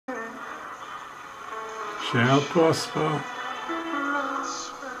shall prosper.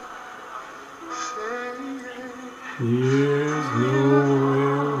 Yes,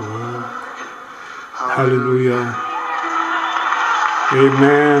 no. Hallelujah.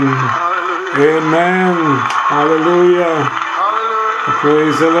 Amen. Amen. Hallelujah.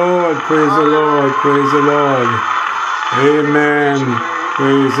 Praise the Lord. Praise the Lord. Praise the Lord. Amen.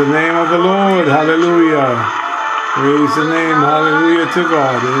 Praise the name of the Lord. Hallelujah. Praise the name. Hallelujah to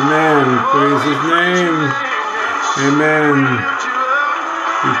God. Amen. Praise His name. Amen.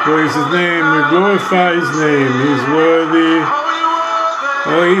 We praise His name. We glorify His name. He's worthy.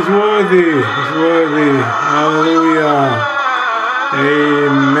 Oh, He's worthy. He's worthy. Hallelujah.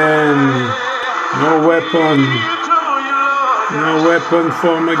 Amen. No weapon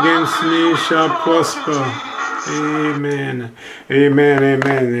formed against me shall prosper. Amen. Amen.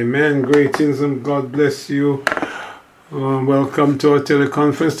 Amen. Amen. Greetings and God bless you. Welcome to our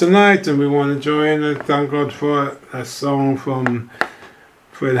teleconference tonight, and we want to join and thank God for a song from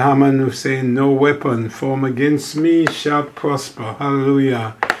Fred Hammond who's saying, "No weapon formed against me shall prosper."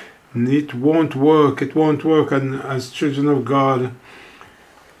 Hallelujah. And it won't work. It won't work. And as children of God,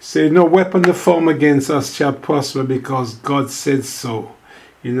 say, no weapon to form against us shall prosper, because God said so.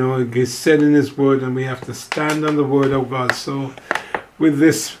 You know, He said in His word, and we have to stand on the word of God. So with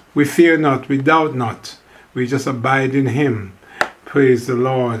this, we fear not, we doubt not. We just abide in Him. Praise the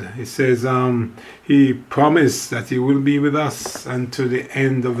Lord. He says, He promised that He will be with us until the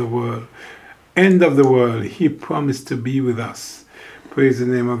end of the world. End of the world. He promised to be with us. Praise the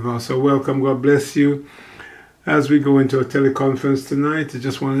name of God. So welcome. God bless you. As we go into a teleconference tonight, I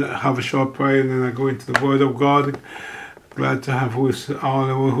just want to have a short prayer, and then I go into the Word of God. Glad to have all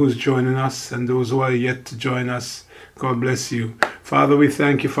who's joining us, and those who are yet to join us. God bless you. Father, we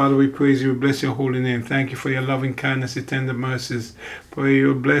thank you. Father, we praise you. We bless your holy name. Thank you for your loving kindness, your tender mercies. Pray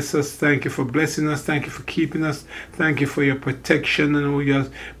you bless us. Thank you for blessing us. Thank you for keeping us. Thank you for your protection and all your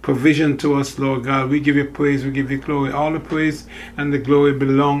provision to us, Lord God. We give you praise. We give you glory. All the praise and the glory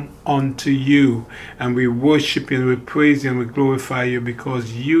belong unto you. And we worship you and we praise you and we glorify you,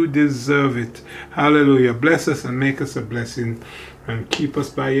 because you deserve it. Hallelujah. Bless us and make us a blessing. And keep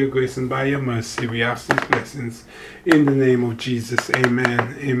us by your grace and by your mercy. We ask these blessings in the name of Jesus.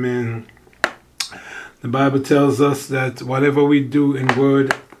 Amen. Amen. The Bible tells us that whatever we do in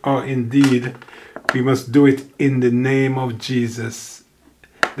word or in deed, we must do it in the name of Jesus.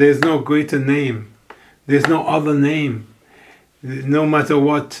 There's no greater name. There's no other name. No matter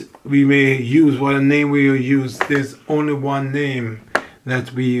what we may use, what a name we will use, there's only one name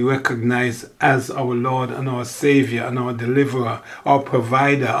that we recognize as our Lord and our Savior and our Deliverer, our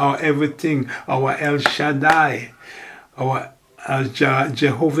Provider, our everything, our El Shaddai, our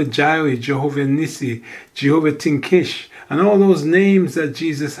Jehovah Jireh, Jehovah Nissi, Jehovah Tinkish, and all those names that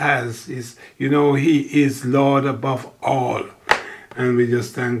Jesus has. He is Lord above all. And we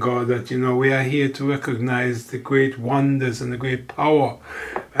just thank God that, we are here to recognize the great wonders and the great power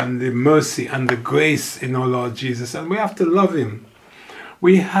and the mercy and the grace in our Lord Jesus. And we have to love Him.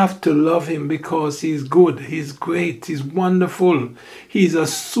 We have to love Him because He's good, He's great, He's wonderful. He's a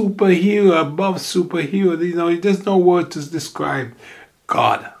superhero above superhero. There's no word to describe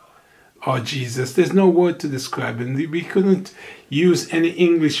God or Jesus. There's no word to describe Him. We couldn't use any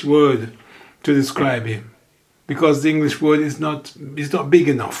English word to describe Him, because the English word is not big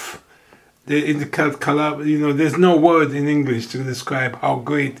enough. There's no word in English to describe how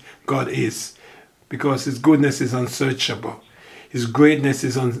great God is, because His goodness is unsearchable. His greatness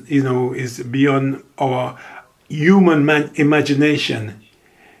is beyond our human imagination.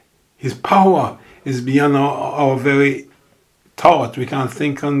 His power is beyond our very thought. We can't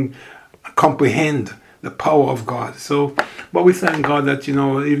think and comprehend the power of God. But we thank God that,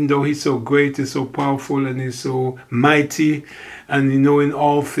 even though He's so great, He's so powerful, and He's so mighty, and in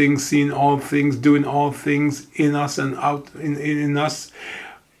all things, seeing all things, doing all things in us and out in us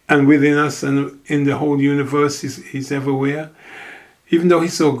and within us and in the whole universe, He's everywhere. Even though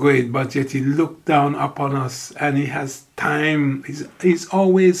He's so great, but yet He looked down upon us, and He has time. He's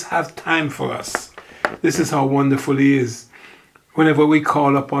always have time for us. This is how wonderful He is. Whenever we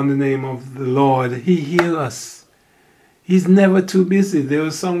call upon the name of the Lord, He hears us. He's never too busy. There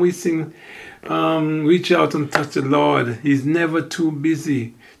was a song we sing, reach out and touch the Lord. He's never too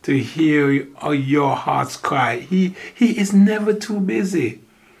busy to hear your heart's cry. He is never too busy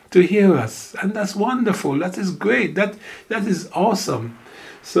to hear us, and that's wonderful. That is great. That is awesome.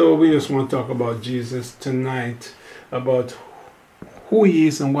 So we just want to talk about Jesus tonight, about who He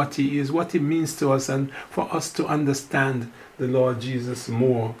is and what He is, what He means to us, and for us to understand the Lord Jesus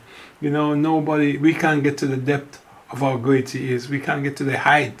more. We can't get to the depth of how great He is. We can't get to the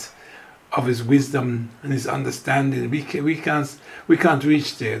height of his wisdom and his understanding. We can't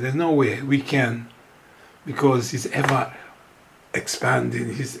reach there. There's no way we can, because he's ever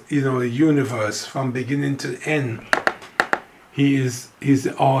expanding. He's, you know, the universe from beginning to end. He's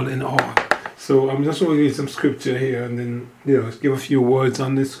all in all. So I'm just going to read some scripture here and then, you know, give a few words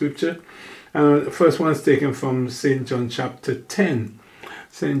on this scripture. The first one is taken from St. John chapter 10.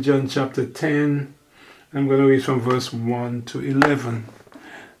 St. John chapter 10. I'm going to read from verse 1 to 11.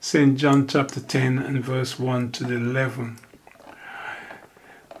 St. John chapter 10 and verse 1 to 11.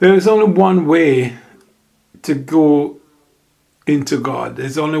 There is only one way to go into God.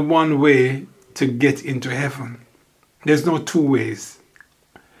 There's only one way to get into heaven. There's no two ways.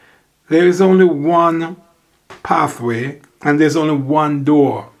 There is only one pathway, and there's only one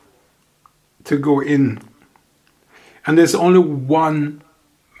door to go in. And there's only one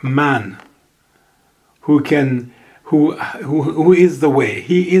man who is the way.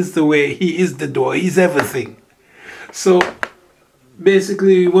 He is the way, he is the door, he's everything. So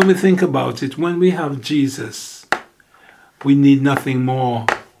basically, when we think about it, when we have Jesus, we need nothing more.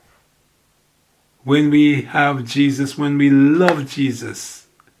 When we have Jesus, when we love Jesus,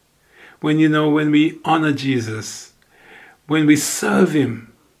 when we honor Jesus, when we serve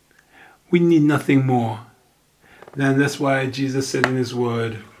him, we need nothing more. Then that's why Jesus said in his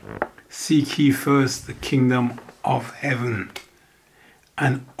word, seek ye first the kingdom of heaven,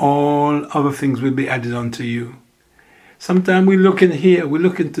 and all other things will be added unto you. Sometimes we look in here, we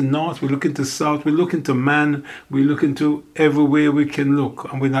look into north, we look into south, we look into man, we look into everywhere we can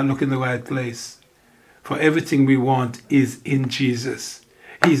look, and we're not looking in the right place. For everything we want is in Jesus.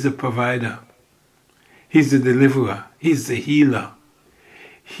 He's the provider. He's the deliverer. He's the healer.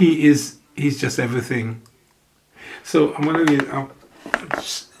 He's just everything. So I'm going to read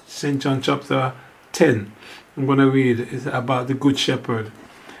St. John chapter 10. I'm going to read. It's about the Good Shepherd.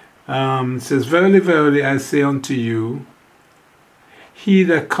 It says, verily, verily, I say unto you, he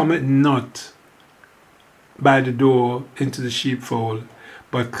that cometh not by the door into the sheepfold,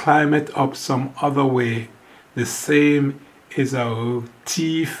 but climbeth up some other way, the same is a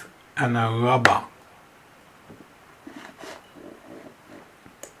thief and a robber.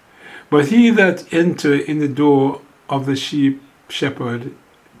 But he that enter in the door of the shepherd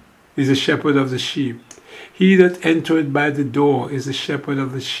is a shepherd of the sheep. He that entereth by the door is a shepherd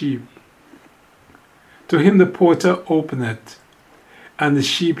of the sheep. To him the porter openeth, and the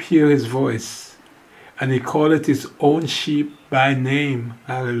sheep hear his voice, and he calleth his own sheep by name,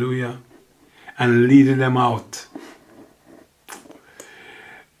 hallelujah, and leadeth them out.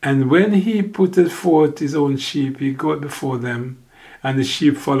 And when he putteth forth his own sheep, he goeth before them, and the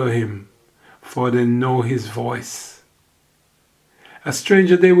sheep follow him, for they know his voice. A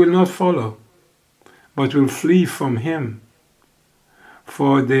stranger they will not follow, but will flee from him,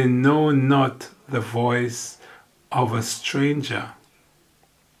 for they know not the voice of a stranger.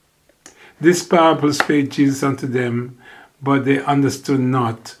 This parable spake Jesus unto them, but they understood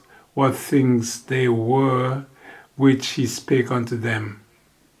not what things they were which he spake unto them.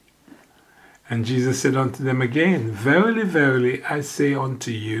 And Jesus said unto them again, verily, verily, I say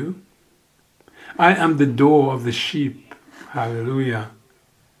unto you, I am the door of the sheep. Hallelujah.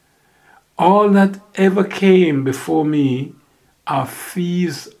 All that ever came before me are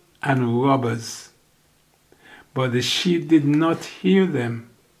thieves and robbers, but the sheep did not hear them.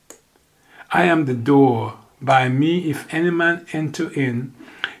 I am the door. By me, if any man enter in,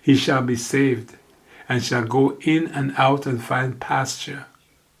 he shall be saved, and shall go in and out and find pasture.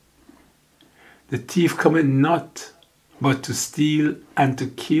 The thief cometh not, but to steal and to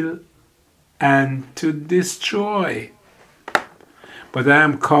kill and to destroy. But I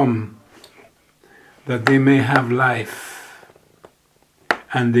am come that they may have life,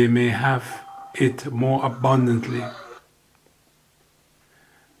 and they may have it more abundantly.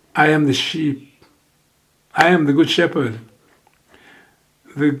 I am the sheep. I am the good shepherd.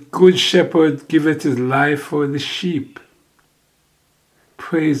 The good shepherd giveth his life for the sheep.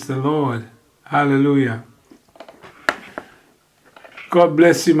 Praise the Lord. Hallelujah. God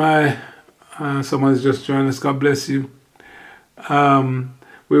bless you, someone's just joined us. God bless you. We're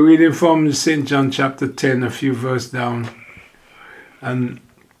reading from St. John chapter 10, a few verses down. And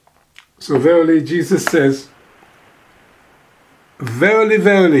so verily, Jesus says, verily,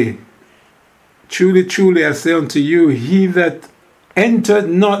 verily, truly, truly, I say unto you, he that entered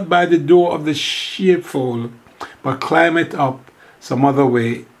not by the door of the sheepfold, but climbeth up some other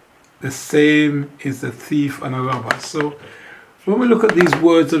way, the same is a thief and a robber. So when we look at these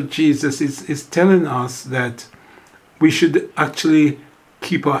words of Jesus, it's telling us that we should actually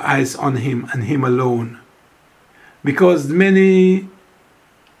keep our eyes on him and him alone. Because many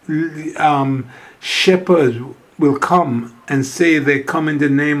shepherd will come and say they come in the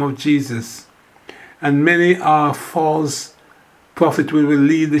name of Jesus. And many are false prophets will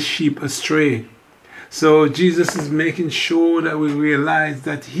lead the sheep astray. So Jesus is making sure that we realize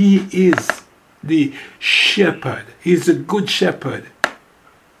that he is the shepherd. He's a good shepherd.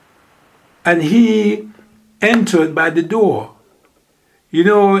 And he entered by the door. You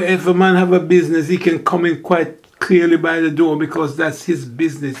know, if a man have a business, he can come in quite clearly by the door because that's his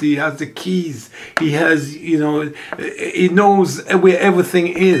business. He has the keys. He has, you know, he knows where everything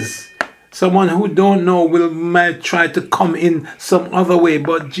is. Someone who don't know might try to come in some other way,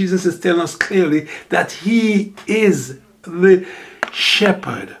 but Jesus is telling us clearly that he is the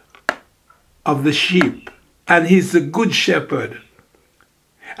shepherd of the sheep, and he's the good shepherd.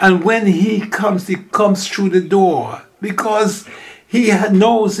 And when he comes through the door because he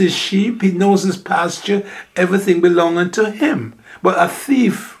knows his sheep, he knows his pasture, everything belonging to him. But a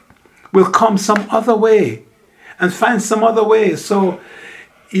thief will come some other way and find some other way. So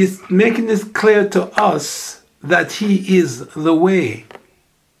he's making it clear to us that he is the way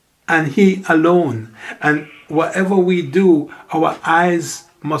and he alone. And whatever we do, our eyes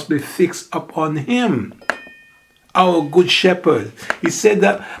must be fixed upon him, our good shepherd. He said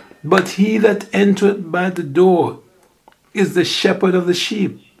that, but he that entereth by the door is the shepherd of the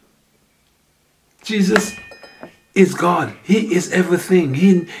sheep. Jesus is God. He is everything.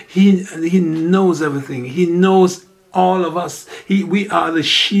 He knows everything. He knows all of us. We are the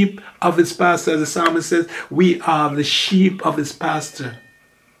sheep of his pasture. As the psalmist says, we are the sheep of his pasture.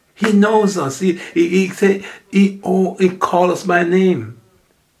 He knows us. He calls us by name.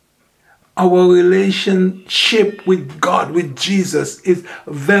 Our relationship with God, with Jesus, is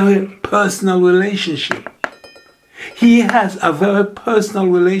a very personal relationship. He has a very personal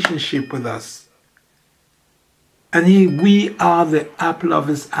relationship with us. And we are the apple of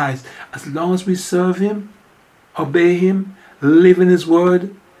his eyes. As long as we serve him, obey him, live in his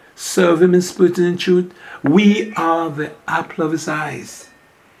word, serve him in spirit and in truth, we are the apple of his eyes.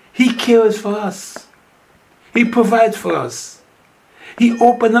 He cares for us. He provides for us. He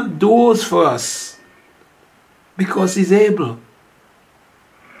opens up doors for us because he's able.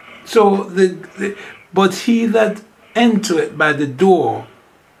 So, but he that entereth by the door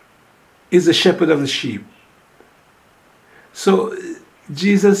is the shepherd of the sheep. So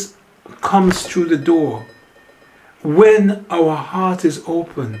Jesus comes through the door. When our heart is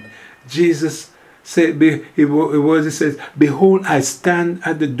open, Jesus said, he says, behold, I stand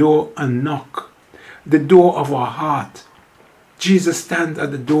at the door and knock. The door of our heart. Jesus stands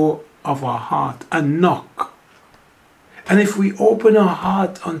at the door of our heart and knock. And if we open our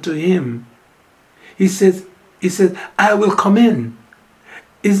heart unto him, he says, I will come in.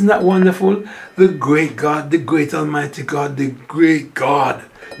 Isn't that wonderful? The great God, the great almighty God, the great God,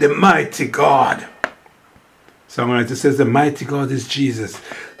 the mighty God. Songwriter says the mighty God is Jesus.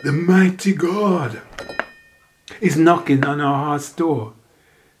 The mighty God is knocking on our heart's door.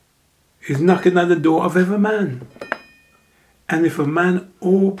 He's knocking at the door of every man. And if a man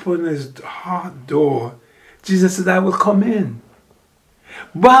opens his heart door, Jesus said, I will come in.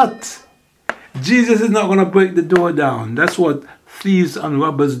 But Jesus is not going to break the door down. That's what thieves and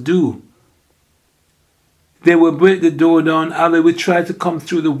robbers do. They will break the door down, or they will try to come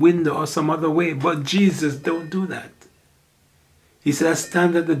through the window or some other way. But Jesus don't do that. He said, I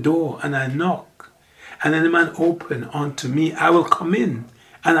stand at the door and I knock. And any man open unto me, I will come in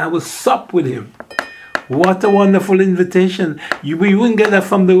and I will sup with him. What a wonderful invitation. We wouldn't get that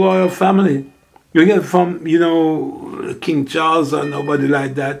from the royal family. You get it from, King Charles or nobody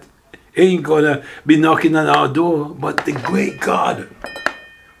like that. He ain't gonna be knocking on our door, but the great God,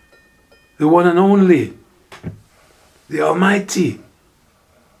 the one and only, the Almighty.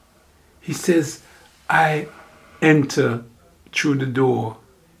 He says, I enter through the door,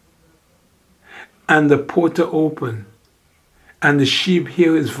 and the porter open, and the sheep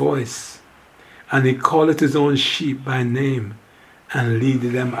hear his voice, and he calleth his own sheep by name, and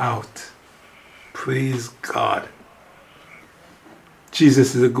leadeth them out. Praise God.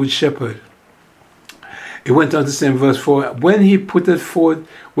 Jesus is a good shepherd. He went on to say in verse 4, when he putteth forth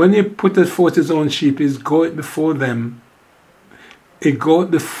his own sheep, he goeth before them. He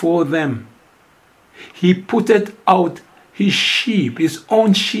goeth before them. He putteth out his sheep, his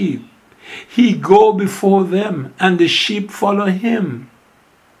own sheep. He go before them, and the sheep follow him,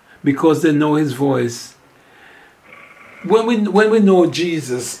 because they know his voice. When we know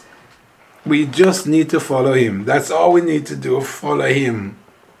Jesus, we just need to follow him. That's all we need to do, follow him.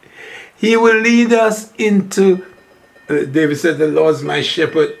 He will lead us into, David said, the Lord is my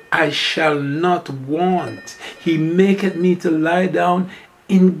shepherd, I shall not want. He maketh me to lie down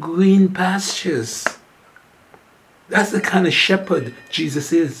in green pastures. That's the kind of shepherd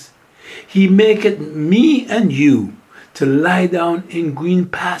Jesus is. He maketh me and you to lie down in green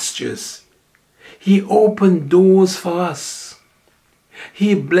pastures. He opened doors for us.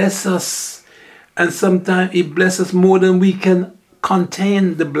 He bless us. And sometimes he blesses us more than we can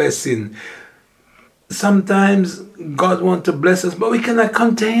contain the blessing. Sometimes God wants to bless us, but we cannot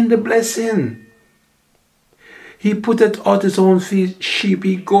contain the blessing. He putteth out his own sheep,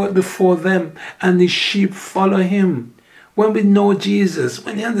 he goeth before them, and the sheep follow him. When we know Jesus,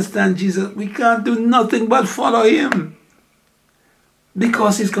 when we understand Jesus, we can't do nothing but follow him.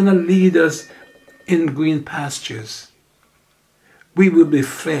 Because he's going to lead us in green pastures. We will be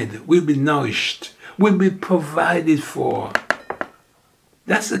fed, we'll be nourished, we'll be provided for.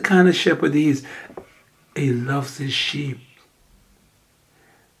 That's the kind of shepherd he is. He loves his sheep.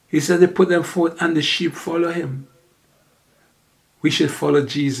 He said they put them forth and the sheep follow him. We should follow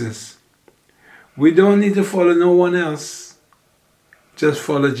Jesus. We don't need to follow no one else. Just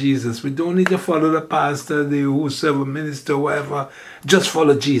follow Jesus. We don't need to follow the pastor, the whosoever minister, whatever. Just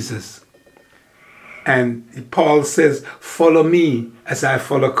follow Jesus. And Paul says, follow me as I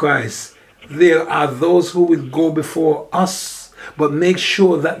follow Christ. There are those who will go before us, but make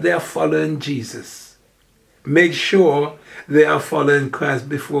sure that they are following Jesus. Make sure they are following Christ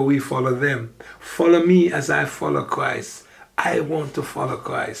before we follow them. Follow me as I follow Christ. I want to follow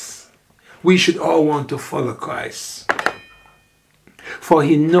Christ. We should all want to follow Christ. For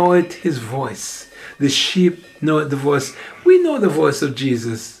he knoweth his voice. The sheep know the voice. We know the voice of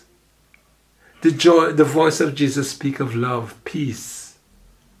Jesus. The voice of Jesus speaks of love, peace,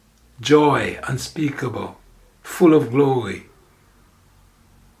 joy unspeakable, full of glory.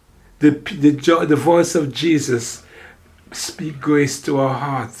 The voice of Jesus speak grace to our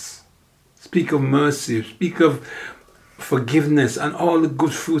hearts, speak of mercy, speak of forgiveness and all the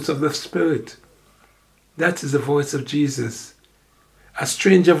good fruits of the Spirit. That is the voice of Jesus. A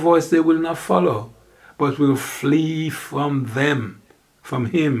stranger voice they will not follow, but will flee from them, from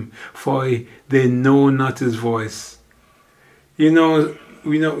him, for they know not his voice. We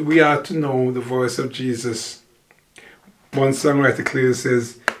are to know the voice of Jesus. One songwriter clearly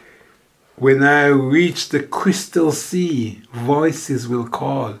says, when I reach the crystal sea, voices will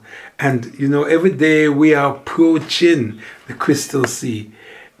call. And, every day we are approaching the crystal sea.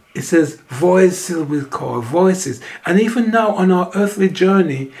 It says, voices will call, voices. And even now on our earthly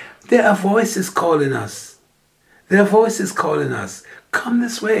journey, there are voices calling us. There are voices calling us. Come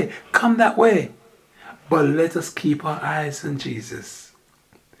this way, come that way. But let us keep our eyes on Jesus.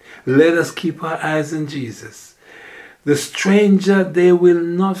 Let us keep our eyes on Jesus. The stranger they will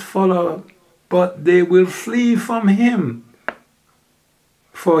not follow, but they will flee from him.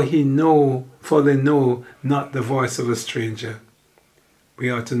 For they know not the voice of a stranger. We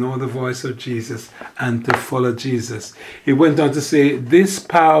are to know the voice of Jesus and to follow Jesus. He went on to say, this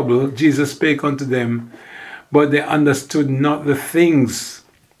parable Jesus spake unto them, but they understood not the things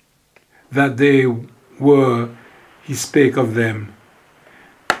that they were, he spake of them.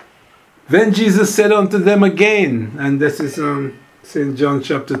 Then Jesus said unto them again, and this is St. John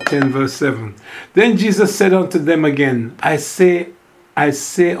chapter 10 verse 7. Then Jesus said unto them again, I say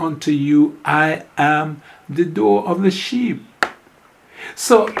unto you, I am the door of the sheep.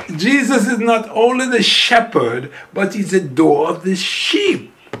 So Jesus is not only the shepherd, but he's the door of the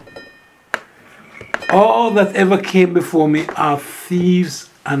sheep. All that ever came before me are thieves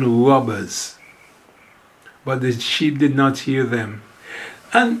and robbers, but the sheep did not hear them.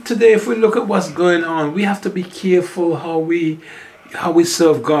 And today, if we look at what's going on, we have to be careful how we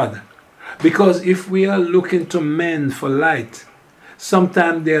serve God. Because if we are looking to men for light,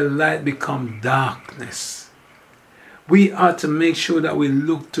 sometimes their light becomes darkness. We are to make sure that we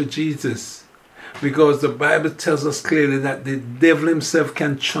look to Jesus. Because the Bible tells us clearly that the devil himself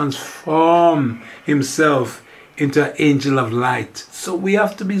can transform himself into an angel of light. So we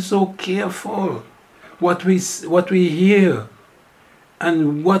have to be so careful what we hear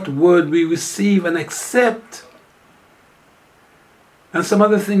and what word we receive and accept. And some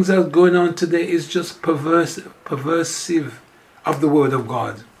other things that are going on today is just perversive of the word of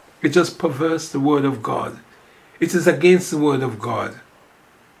God. It just perverts the word of God. It is against the word of God.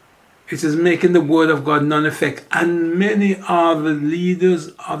 It is making the word of God non-effect. And many are the leaders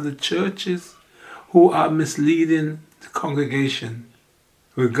of the churches who are misleading the congregation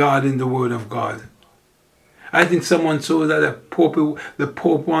regarding the word of God. I think someone told that the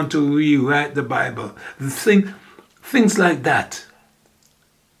Pope wants to rewrite the Bible. Things like that.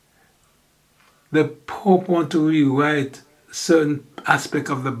 The Pope wants to rewrite certain aspect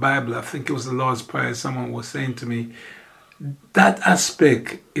of the Bible. I think it was the Lord's Prayer someone was saying to me. that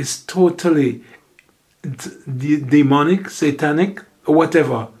aspect is totally demonic, satanic, or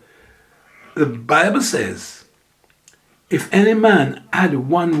whatever. The Bible says, if any man add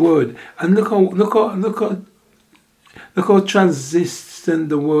one word, and look how transistent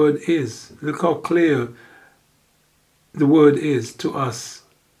the word is. Look how clear the word is to us.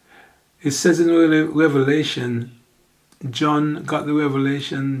 It says in Revelation, John got the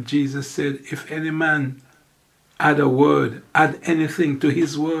revelation, Jesus said, if any man add a word, add anything to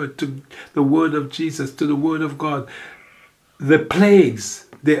his word, to the word of Jesus, to the word of God, the plagues,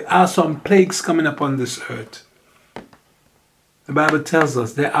 there are some plagues coming upon this earth. The Bible tells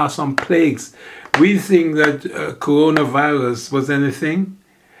us there are some plagues. We think that coronavirus was anything.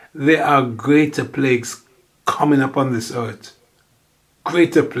 There are greater plagues coming upon this earth.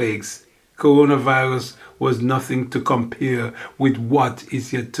 Greater plagues. Coronavirus was nothing to compare with what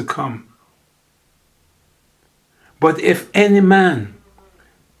is yet to come. But if any man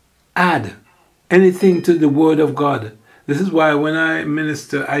add anything to the word of God, this is why when I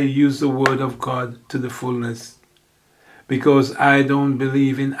minister, I use the word of God to the fullness. Because I don't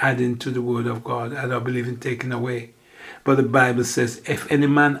believe in adding to the word of God. I don't believe in taking away. But the Bible says, if any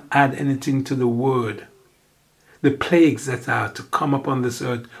man add anything to the word, the plagues that are to come upon this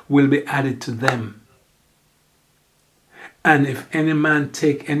earth will be added to them. And if any man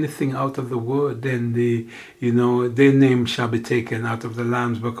take anything out of the word, then their name shall be taken out of the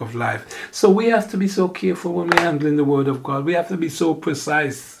Lamb's book of life. So we have to be so careful when we're handling the word of God. We have to be so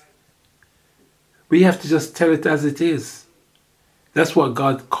precise. We have to just tell it as it is. That's what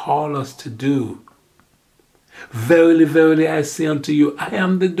God called us to do. Verily, verily, I say unto you, I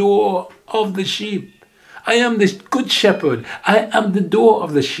am the door of the sheep. I am the good shepherd. I am the door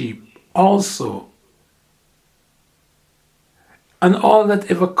of the sheep also. And all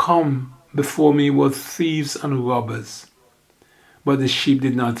that ever come before me were thieves and robbers, but the sheep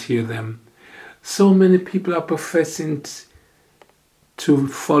did not hear them. So many people are professing to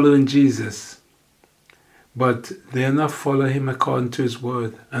follow in Jesus, but they are not following him according to his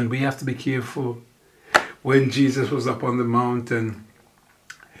word. And we have to be careful. When Jesus was up on the mountain,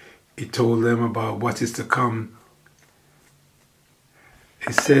 he told them about what is to come.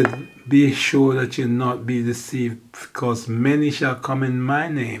 He said, be sure that you not be deceived, because many shall come in my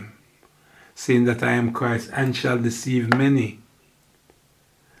name, saying that I am Christ, and shall deceive many.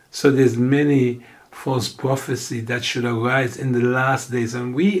 So there's many false prophecy that should arise in the last days,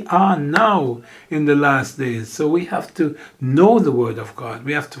 and we are now in the last days. So we have to know the word of God.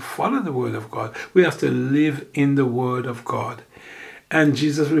 We have to follow the word of God. We have to live in the word of God. And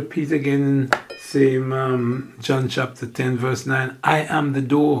Jesus repeats again in same John chapter 10 verse 9, I am the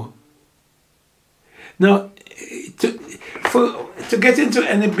door. Now, to get into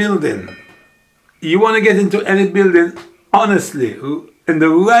any building, you want to get into any building honestly, in the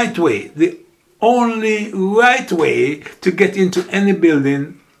right way. The only right way to get into any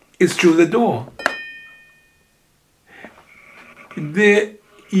building is through the door.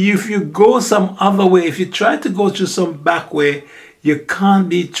 If you go some other way, if you try to go through some back way, you can't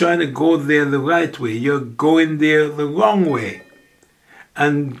be trying to go there the right way. You're going there the wrong way.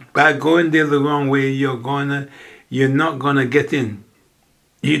 And by going there the wrong way, you're not gonna get in.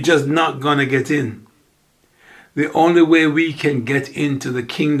 You're just not gonna get in. The only way we can get into the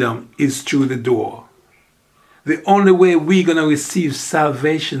kingdom is through the door. The only way we're gonna receive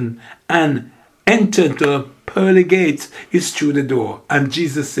salvation and enter into the pearly gates is through the door. And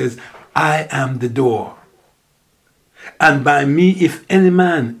Jesus says, I am the door. And by me, if any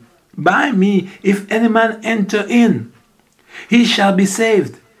man enter in, he shall be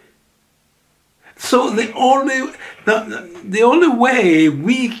saved. So the only way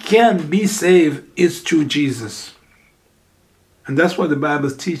we can be saved is through Jesus. And that's what the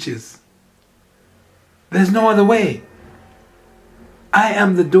Bible teaches. There's no other way. I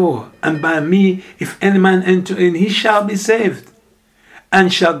am the door, and by me, if any man enter in, he shall be saved,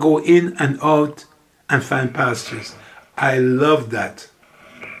 and shall go in and out and find pastures. I love that.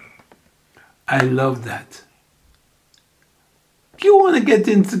 I love that. You want to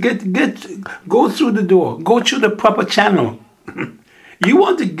go through the door, go through the proper channel. You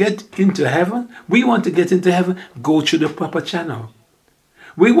want to get into heaven? We want to get into heaven, go through the proper channel.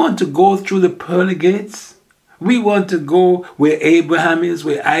 We want to go through the pearly gates. We want to go where Abraham is,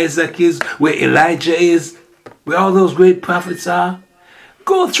 where Isaac is, where Elijah is, where all those great prophets are.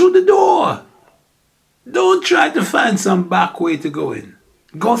 Go through the door. Don't try to find some back way to go in.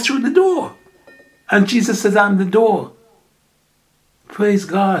 Go through the door. And Jesus says, I'm the door. Praise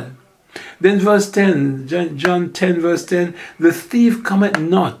God. Then verse 10, John 10 verse 10, the thief cometh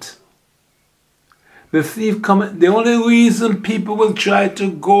not, The thief cometh. The only reason people will try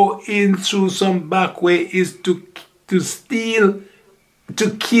to go in through some back way is to steal,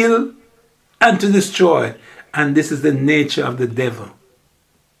 to kill, and to destroy. And this is the nature of the devil.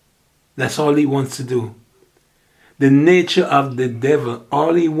 That's all he wants to do. The nature of the devil,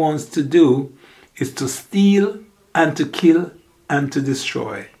 all he wants to do is to steal and to kill and to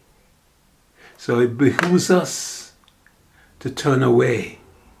destroy. So it behooves us to turn away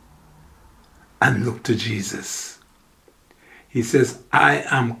and look to Jesus. He says, I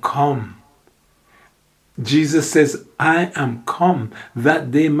am come. Jesus says, I am come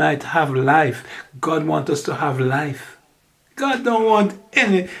that they might have life. God wants us to have life. God don't want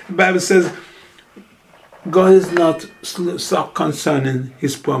any. The Bible says, God is not so concerning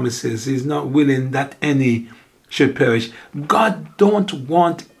his promises. He's not willing that any should perish. God don't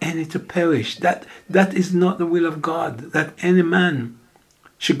want any to perish. That is not the will of God, that any man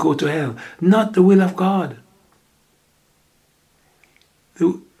should go to hell. Not the will of God.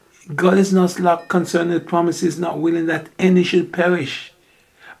 God is not concerning his promises, not willing that any should perish,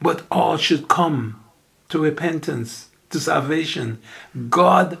 but all should come to repentance, to salvation.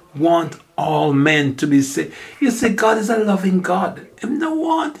 God wants all men to be saved. You say God is a loving God. He don't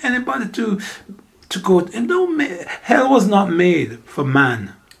want anybody to go. Hell was not made for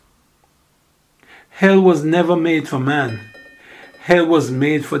man. Hell was never made for man. Hell was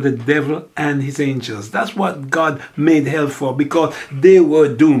made for the devil and his angels. That's what God made hell for, because they were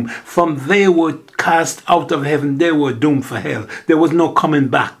doomed. From they were cast out of heaven, they were doomed for hell. There was no coming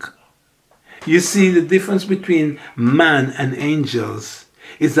back. You see, the difference between man and angels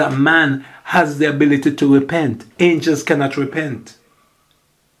is that man has the ability to repent. Angels cannot repent.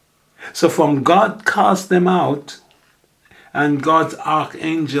 So from God cast them out, and God's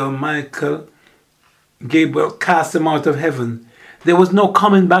archangel Michael, Gabriel, cast them out of heaven. There was no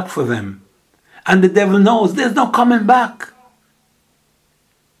coming back for them. And the devil knows there's no coming back.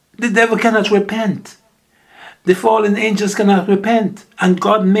 The devil cannot repent. The fallen angels cannot repent. And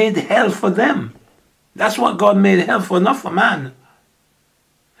God made hell for them. That's what God made hell for, not for man.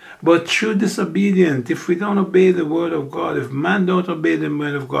 But through disobedience, if we don't obey the word of God, if man don't obey the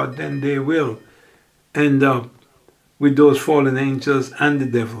word of God, then they will end up with those fallen angels and the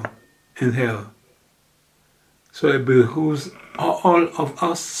devil in hell. So it behooves all of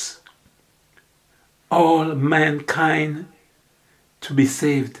us, all mankind, to be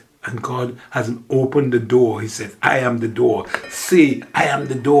saved. And God has opened the door. He said, I am the door. See, I am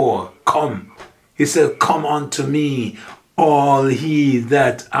the door. Come. He said, come unto me, all ye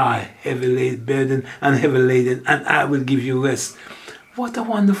that are heavy burdened and heavy laden, and I will give you rest. What a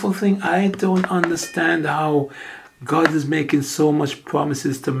wonderful thing. I don't understand how God is making so much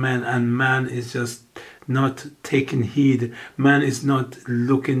promises to man, and man is just not taking heed. Man is not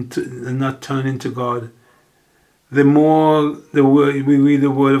not turning to God. The more we read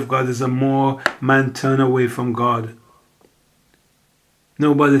the word of God, the more man turn away from God.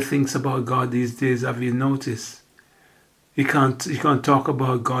 Nobody thinks about God these days. Have you noticed? You can't talk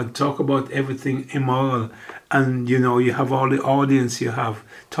about God. Talk about everything immoral, and you have all the audience you have.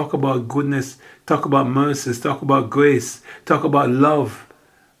 Talk about goodness. Talk about mercies. Talk about grace. Talk about love.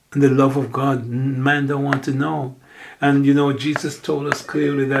 And the love of God, man don't want to know. And Jesus told us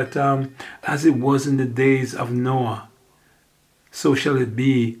clearly that as it was in the days of Noah, so shall it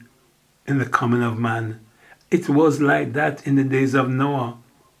be in the coming of man. It was like that in the days of Noah.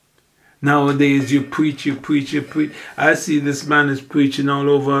 Nowadays you preach. I see this man is preaching all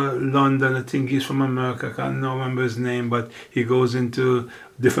over London. I think he's from America. I can't remember his name, but he goes into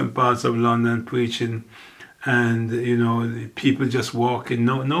different parts of London preaching. And people just walking.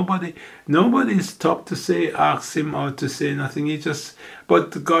 Nobody stopped to ask him or to say nothing.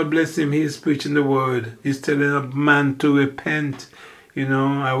 But God bless him, he's preaching the word. He's telling a man to repent.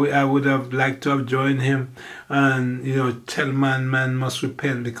 I would have liked to have joined him and tell man must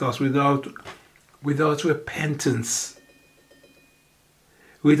repent, because without repentance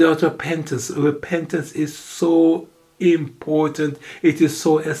repentance is so important. It is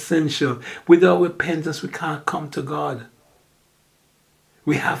so essential. Without repentance, we can't come to God.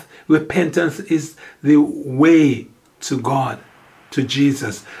 Repentance is the way to God, to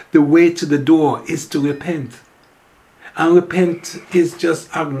Jesus. The way to the door is to repent. And repent is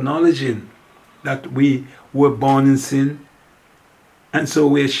just acknowledging that we were born in sin, and so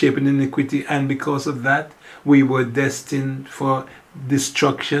we are shaping iniquity, and because of that, we were destined for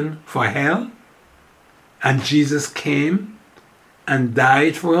destruction, for hell. And Jesus came and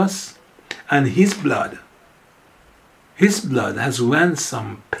died for us, and his blood has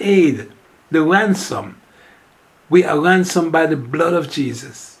paid the ransom. We are ransomed by the blood of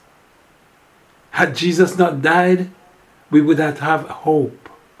Jesus. Had Jesus not died, we would not have hope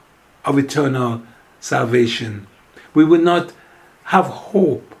of eternal salvation. We would not have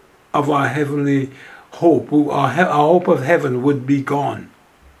hope of our heavenly hope. Our hope of heaven would be gone.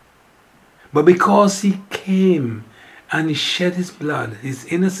 But because he came and he shed his blood, his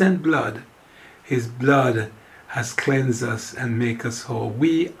innocent blood, his blood has cleansed us and make us whole.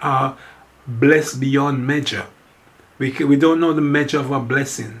 We are blessed beyond measure. We don't know the measure of our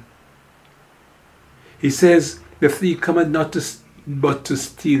blessing. He says, the thief cometh not but to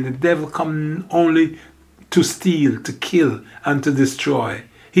steal. The devil come only to steal, to kill, and to destroy.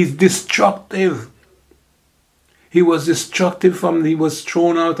 He's destructive. He was destructive he was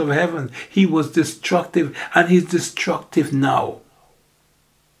thrown out of heaven. He was destructive, and he's destructive now.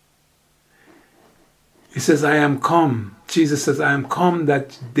 He says, I am come. Jesus says, I am come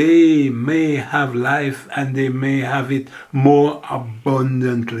that they may have life and they may have it more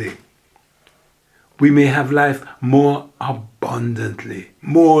abundantly. We may have life more abundantly.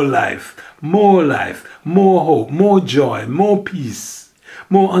 More life, more hope, more joy, more peace,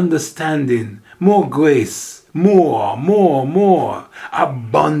 more understanding, more grace, more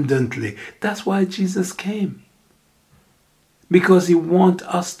abundantly. That's why Jesus came. Because he wants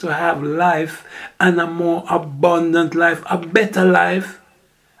us to have life, and a more abundant life, a better life,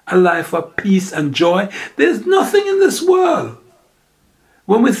 a life of peace and joy. There's nothing in this world.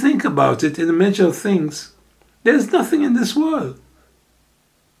 When we think about it in the measure of things, there's nothing in this world.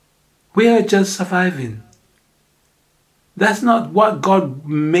 We are just surviving. That's not what God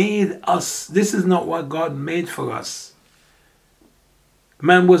made us. This is not what God made for us.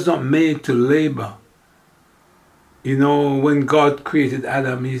 Man was not made to labor. You know, when God created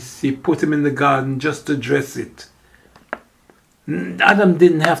Adam, he put him in the garden just to dress it. Adam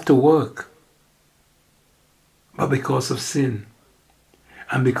didn't have to work. But because of sin,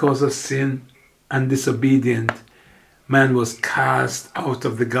 and because of sin and disobedience, man was cast out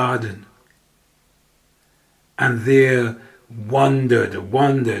of the garden. And there wandered,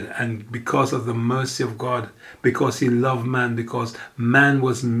 and because of the mercy of God, because he loved man, because man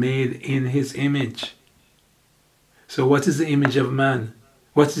was made in his image. So what is the image of man?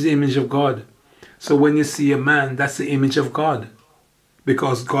 What is the image of God? So when you see a man, that's the image of God.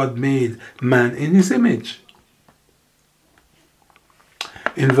 Because God made man in his image.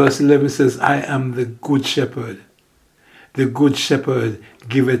 In verse 11 it says, I am the good shepherd. The good shepherd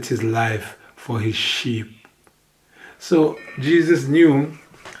giveth his life for his sheep. So Jesus knew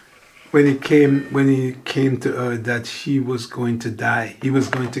when he came to earth that he was going to die. He was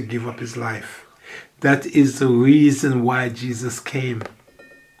going to give up his life. That is the reason why Jesus came,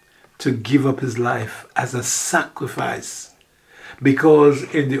 to give up his life as a sacrifice. Because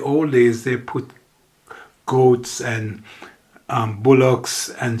in the old days they put goats and bullocks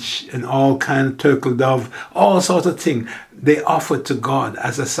and all kind of turtle dove, all sorts of things. They offered to God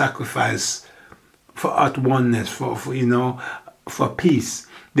as a sacrifice for at oneness, for peace.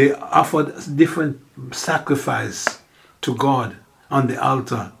 They offered different sacrifice to God on the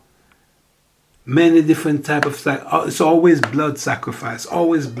altar. Many different type of sacrifice. It's always blood sacrifice,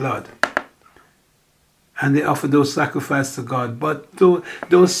 always blood. And they offer those sacrifices to God. But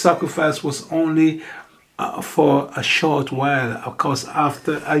those sacrifices was only for a short while. Of course,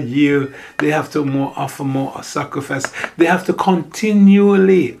 after a year, they have to offer more sacrifice. They have to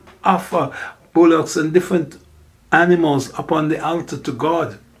continually offer bullocks and different animals upon the altar to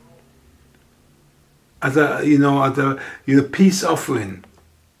God as a peace offering.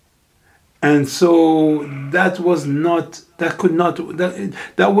 And so could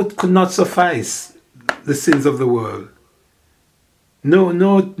not suffice the sins of the world.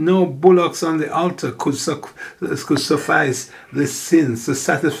 No bullocks on the altar could suffice the sins, to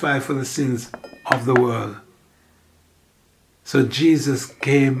satisfy for the sins of the world. So Jesus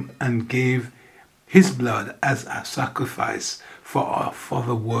came and gave his blood as a sacrifice for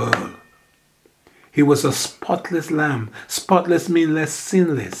the world. He was a spotless lamb. Spotless means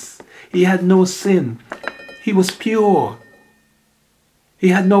sinless. He had no sin. He was pure. He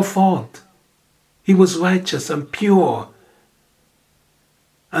had no fault. He was righteous and pure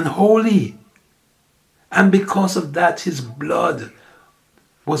and holy. And because of that, his blood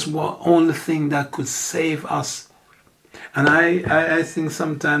was the only thing that could save us. And I think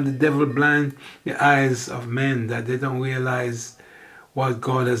sometimes the devil blinds the eyes of men, that they don't realize what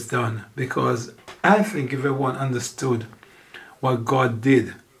God has done. Because I think if everyone understood what God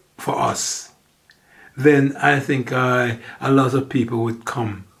did for us, then I think a lot of people would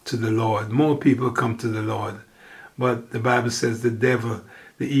come to the Lord. More people come to the Lord. But the Bible says the devil,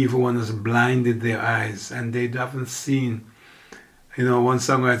 the evil one, has blinded their eyes, and they haven't seen You know, one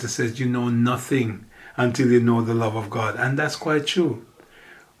songwriter says, you know nothing until you know the love of God. And that's quite true.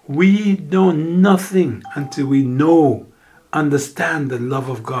 We know nothing until we understand the love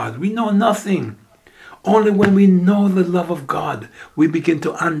of God. We know nothing. Only when we know the love of God, we begin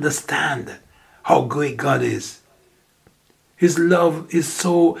to understand how great God is. His love is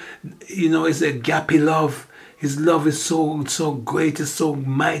so, it's agape love. His love is so great, it's so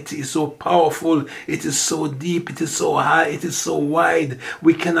mighty, it's so powerful, it is so deep, it is so high, it is so wide.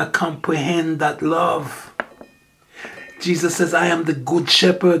 We cannot comprehend that love. Jesus says, I am the good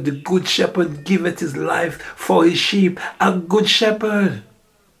shepherd. The good shepherd giveth his life for his sheep. A good shepherd.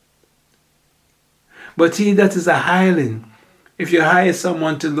 But he that is a hireling, if you hire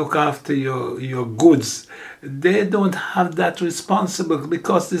someone to look after your goods, they don't have that responsibility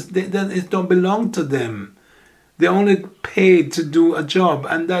because it don't belong to them. They're only paid to do a job,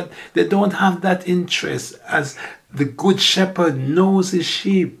 and that they don't have that interest as the good shepherd knows his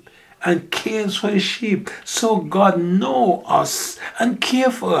sheep and cares for his sheep. So God knows us and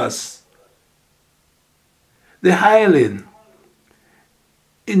cares for us. The hireling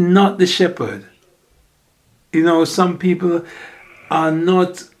is not the shepherd. Some people are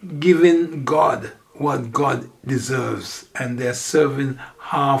not giving God what God deserves, and they're serving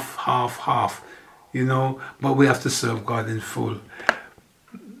half. But we have to serve God in full.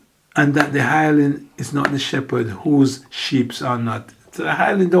 And that the hireling is not the shepherd whose sheep are not. So the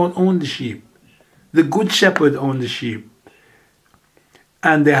hireling don't own the sheep. The good shepherd owns the sheep.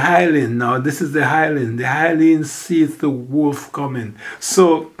 And the hireling, now this is the hireling sees the wolf coming.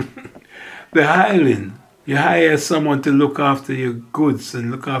 So the hireling, you hire someone to look after your goods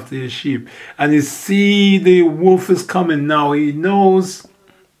and look after your sheep. And you see the wolf is coming now. He knows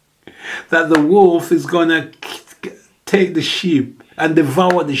that the wolf is going to take the sheep and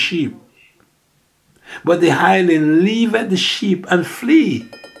devour the sheep. But the hireling leave at the sheep and flee.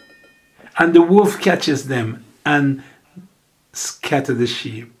 And the wolf catches them and scatter the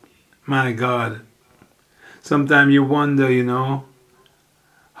sheep. My God. Sometimes you wonder,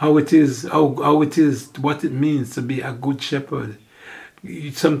 how it is, what it means to be a good shepherd.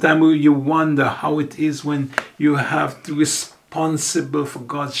 Sometimes you wonder how it is when you have to responsible for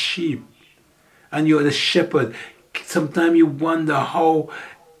God's sheep and you're the shepherd. Sometimes you wonder how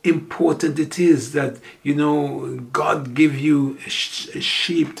important it is that God give you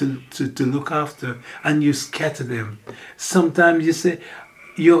sheep to look after and you scatter them. Sometimes you say,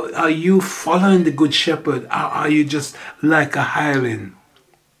 are you following the good shepherd, or are you just like a hireling?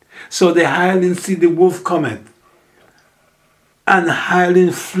 So the hireling see the wolf coming and the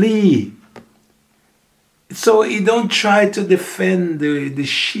hireling flee. So he don't try to defend the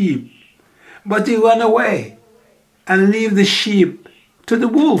sheep, but he run away and leave the sheep to the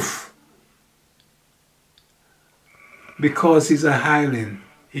wolf. Because he's a hireling,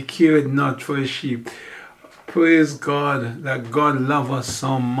 he cared not for his sheep. Praise God that God loves us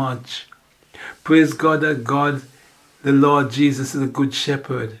so much. Praise God that God, the Lord Jesus, is a good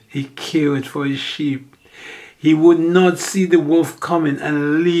shepherd. He cared for his sheep. He would not see the wolf coming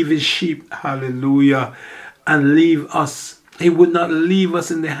and leave his sheep, hallelujah, and leave us. He would not leave us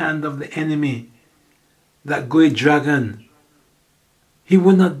in the hand of the enemy, that great dragon. He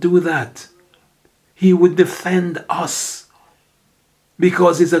would not do that. He would defend us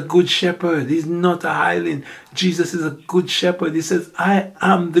because he's a good shepherd. He's not a hireling. Jesus is a good shepherd. He says, I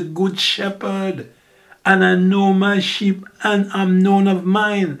am the good shepherd, and I know my sheep, and I'm known of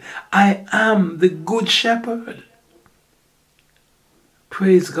mine. I am the good shepherd.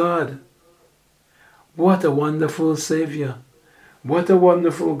 Praise God. What a wonderful Savior. What a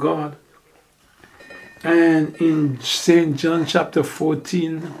wonderful God. And in St. John chapter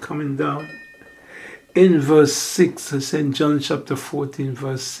 14, coming down, in verse 6, St. John chapter 14,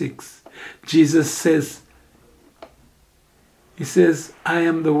 verse 6, Jesus says, he says, I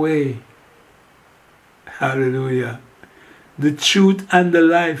am the way, hallelujah, the truth and the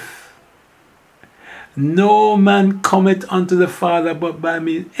life. No man cometh unto the Father but by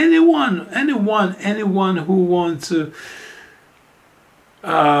me. Anyone who wants to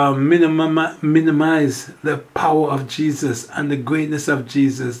minimize the power of Jesus and the greatness of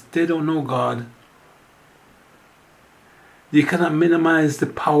Jesus, they don't know God. You cannot minimize the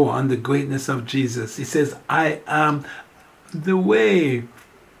power and the greatness of Jesus. He says, I am the way.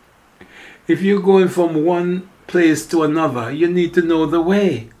 If you're going from one place to another, you need to know the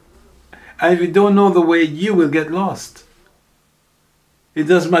way. And if you don't know the way, you will get lost. It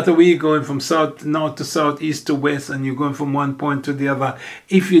doesn't matter where you're going, from north to south, east to west, and you're going from one point to the other.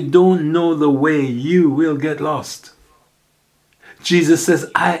 If you don't know the way, you will get lost. Jesus says,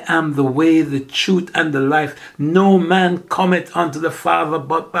 I am the way, the truth, and the life. No man cometh unto the Father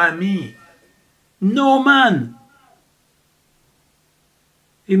but by me. No man.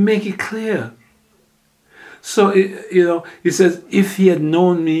 He make it clear. So, he says, if he had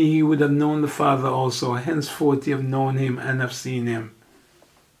known me, he would have known the Father also. Henceforth, you have known him and have seen him.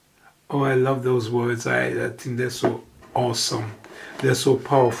 Oh, I love those words. I think they're so awesome. They're so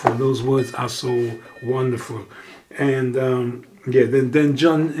powerful. Those words are so wonderful. And then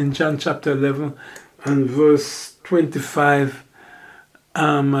John, in John chapter 11 and verse 25,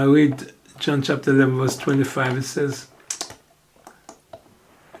 I read John chapter 11 verse 25.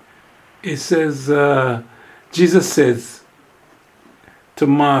 It says, Jesus says to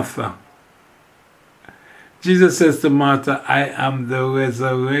Martha, I am the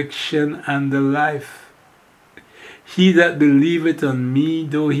resurrection and the life. He that believeth on me,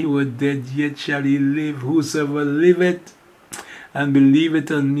 though he were dead, yet shall he live. Whosoever liveth and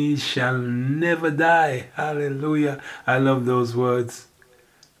believeth on me shall never die. Hallelujah. I love those words.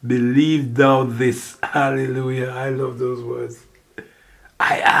 Believe thou this. Hallelujah. I love those words.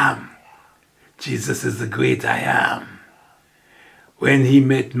 I am. Jesus is the great I am. When he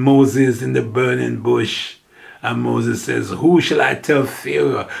met Moses in the burning bush, and Moses says, who shall I tell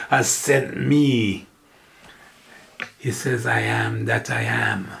Pharaoh has sent me? He says, I am that I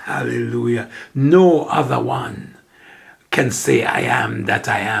am. Hallelujah. No other one can say, I am that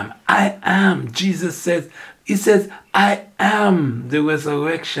I am. I am. Jesus says, he says, I am the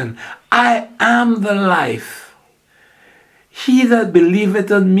resurrection. I am the life. He that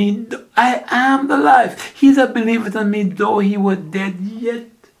believeth on me, I am the life. He that believeth on me, though he were dead, yet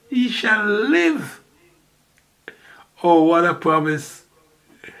he shall live. Oh, what a promise.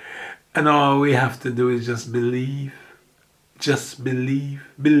 And all we have to do is just believe. Just believe.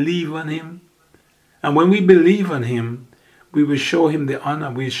 Believe on him. And when we believe on him, we will show him the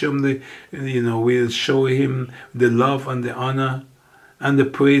honor. We'll show him we'll show him the love and the honor and the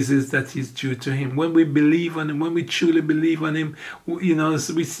praises that is due to him. When we believe on him, when we truly believe on him,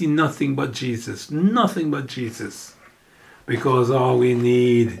 we see nothing but Jesus. Nothing but Jesus. Because all we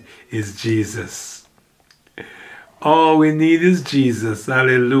need is Jesus. All we need is Jesus.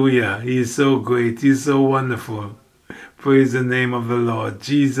 Hallelujah. He is so great. He is so wonderful. Praise the name of the Lord.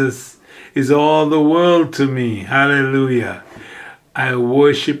 Jesus is all the world to me. Hallelujah. I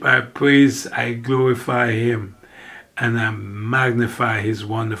worship, I praise, I glorify him. And I magnify his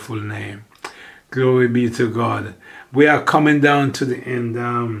wonderful name. Glory be to God. We are coming down to the end.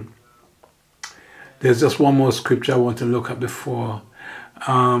 There's just one more scripture I want to look at before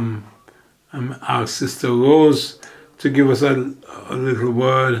our sister Rose to give us a little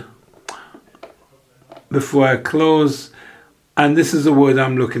word before I close. And this is the word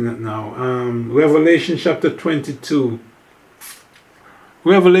I'm looking at now. Revelation chapter 22.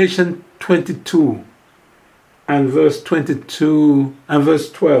 Revelation 22. And verse 22 and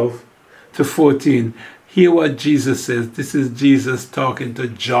verse 12 to 14. Hear what Jesus says. This is Jesus talking to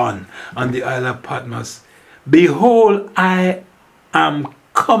John on the Isle of Patmos. Behold, I am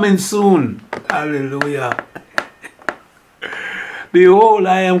coming soon. Hallelujah. Behold,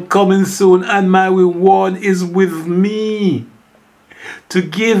 I am coming soon, and my reward is with me, to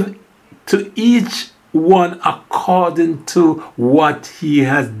give to each one according to what he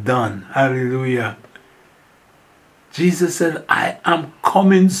has done. Hallelujah. Jesus said, I am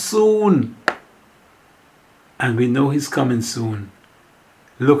coming soon. And we know he's coming soon.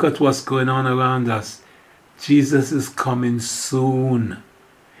 Look at what's going on around us. Jesus is coming soon.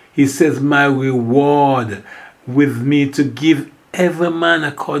 He says, my reward with me, to give every man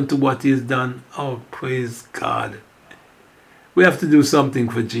according to what he's done. Oh, praise God. We have to do something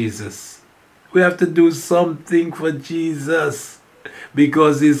for Jesus. We have to do something for Jesus.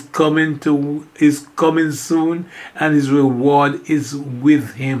 Because he's coming soon, and his reward is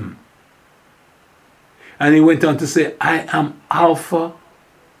with him. And he went on to say, I am Alpha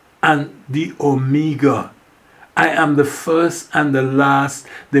and the Omega. I am the first and the last,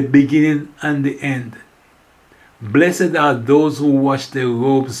 the beginning and the end. Blessed are those who wash their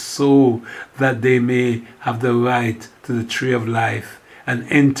robes so that they may have the right to the tree of life and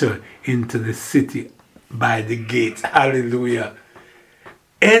enter into the city by the gates. Hallelujah.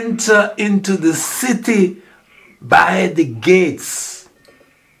 Enter into the city by the gates.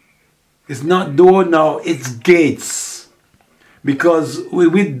 It's not door now, it's gates. Because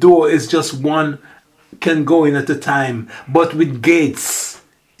with door, it's just one can go in at a time. But with gates,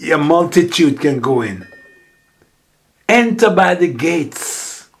 a multitude can go in. Enter by the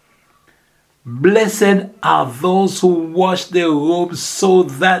gates. Blessed are those who wash their robes so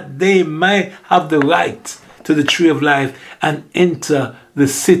that they may have the right to the tree of life and enter the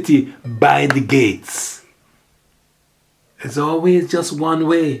city by the gates. It's always just one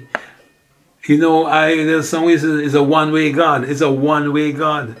way. You know, there's some ways it's a one-way God. It's a one-way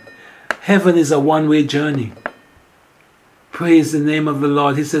God. Heaven is a one-way journey. Praise the name of the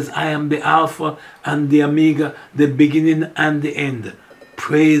Lord. He says, I am the Alpha and the Omega, the beginning and the end.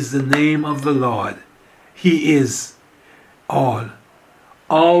 Praise the name of the Lord. He is all.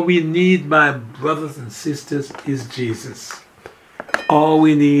 All we need, my brothers and sisters, is Jesus. All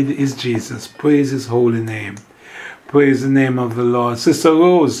we need is Jesus. Praise his holy name. Praise the name of the Lord. Sister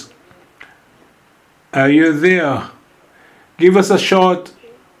Rose, are you there? Give us a short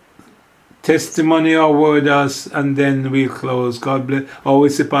testimony or word us, and then we'll close. God bless.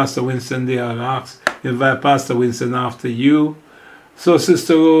 Always see Pastor Winston there. I'll invite Pastor Winston after you. So,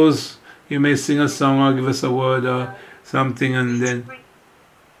 Sister Rose, you may sing a song or give us a word or something, and then.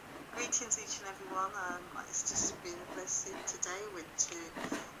 Greetings, each and everyone. It's just been a blessing today. Went to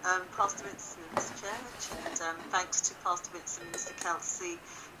Pastor Winston's church, and thanks to Pastor Winston and Mr. Kelsey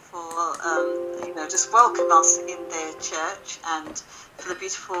for just welcome us in their church, and for the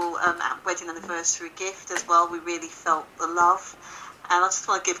beautiful wedding anniversary gift as well. We really felt the love, and I just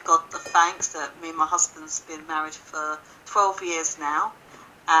want to give God the thanks that me and my husband's been married for 12 years now,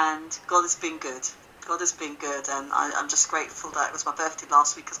 and God has been good. God has been good, and I'm just grateful that it was my birthday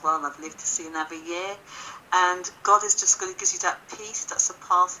last week as well, and I've lived to see another year. And God is just going to give you that peace that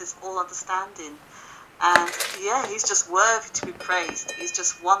surpasses all understanding. And yeah, he's just worthy to be praised. He's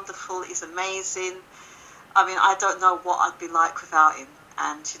just wonderful. He's amazing. I mean, I don't know what I'd be like without him.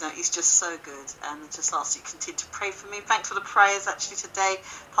 And, he's just so good. And I just ask you to continue to pray for me. Thanks for the prayers, actually, today.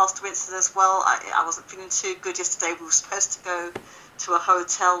 Pastor Winston as well. I wasn't feeling too good yesterday. We were supposed to go to a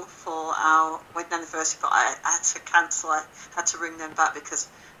hotel for our wedding anniversary, but I had to cancel. I had to ring them back because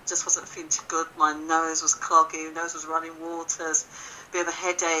I just wasn't feeling too good. My nose was clogging, nose was running waters, a bit of a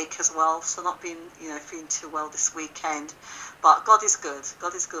headache as well. So not being, feeling too well this weekend. But God is good.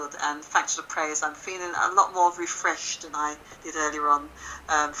 God is good. And thanks for the prayers. I'm feeling a lot more refreshed than I did earlier on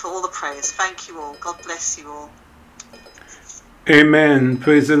for all the prayers. Thank you all. God bless you all. Amen.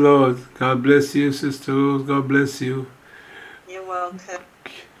 Praise the Lord. God bless you, Sister Rose. God bless you. You're welcome.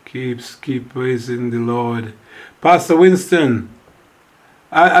 Keep praising the Lord. Pastor Winston,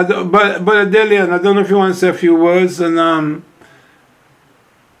 but Delian, I don't know if you want to say a few words, and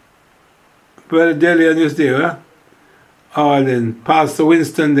Brother Delian is there, huh? Oh, then Pastor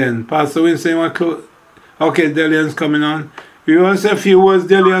Winston. Pastor Winston, you want to close? Okay, Delian's coming on. You want to say a few words,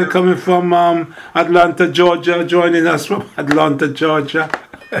 Delian, coming from Atlanta, Georgia, joining us from Atlanta, Georgia.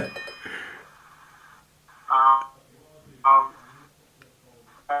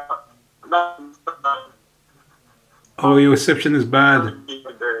 Oh, your reception is bad.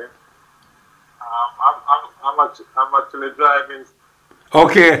 I'm actually driving.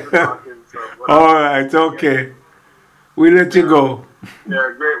 Okay. All right. Okay. We let you go.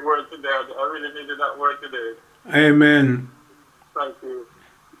 Yeah, great word today. I really needed that word today. Amen. Thank you.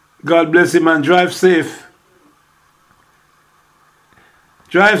 God bless you, man. Drive safe.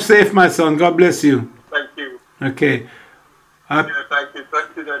 Drive safe, my son. God bless you. Thank you. Okay. Yeah, thank you.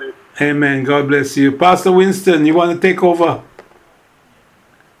 Thank you, Daddy. Amen. God bless you. Pastor Winston, you want to take over?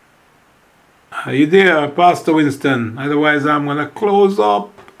 Are you there, Pastor Winston? Otherwise, I'm going to close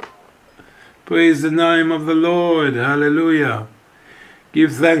up. Praise the name of the Lord. Hallelujah.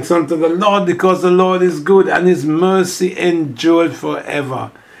 Give thanks unto the Lord, because the Lord is good and his mercy endured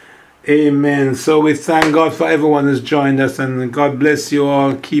forever. Amen. So we thank God for everyone who's joined us, and God bless you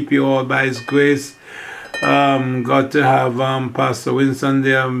all, keep you all by his grace. God to have Pastor Winston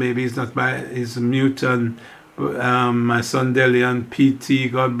there. Maybe he's not by his mute, and my son Delian,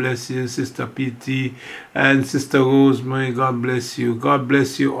 PT, God bless you, Sister PT, and Sister Rosemary, God bless you. God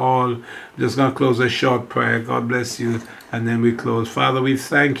bless you all. I'm just going to close a short prayer. God bless you, and then we close. Father, we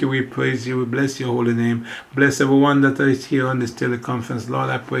thank you, we praise you, we bless your holy name. Bless everyone that is here on this teleconference. Lord,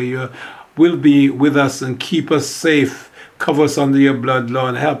 I pray you will be with us and keep us safe. Cover us under your blood,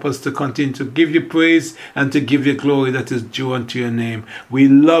 Lord. Help us to continue to give you praise and to give you glory that is due unto your name. We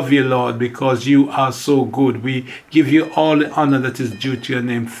love you, Lord, because you are so good. We give you all the honor that is due to your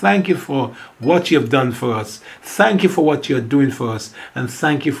name. Thank you for what you have done for us. Thank you for what you are doing for us. And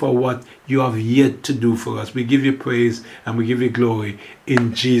thank you for what you have yet to do for us. We give you praise and we give you glory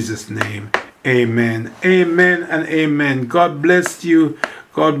in Jesus' name. Amen. Amen and amen. God bless you.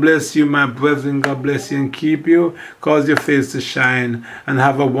 God bless you, my brethren. God bless you and keep you. Cause your face to shine, and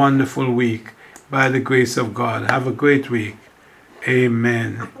have a wonderful week by the grace of God. Have a great week.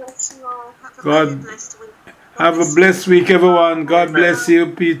 Amen. God bless you all. Have a God, very blessed week. Have a blessed week, everyone. God bless you,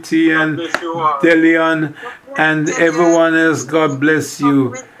 PT and God bless you all. Delion, and everyone else. God bless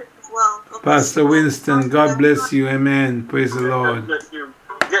you. Pastor Winston, God bless you. Amen. Praise the God Lord. bless you.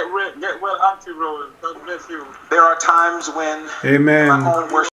 Get well, Auntie Rose. God bless you. There are times when Amen. my own worship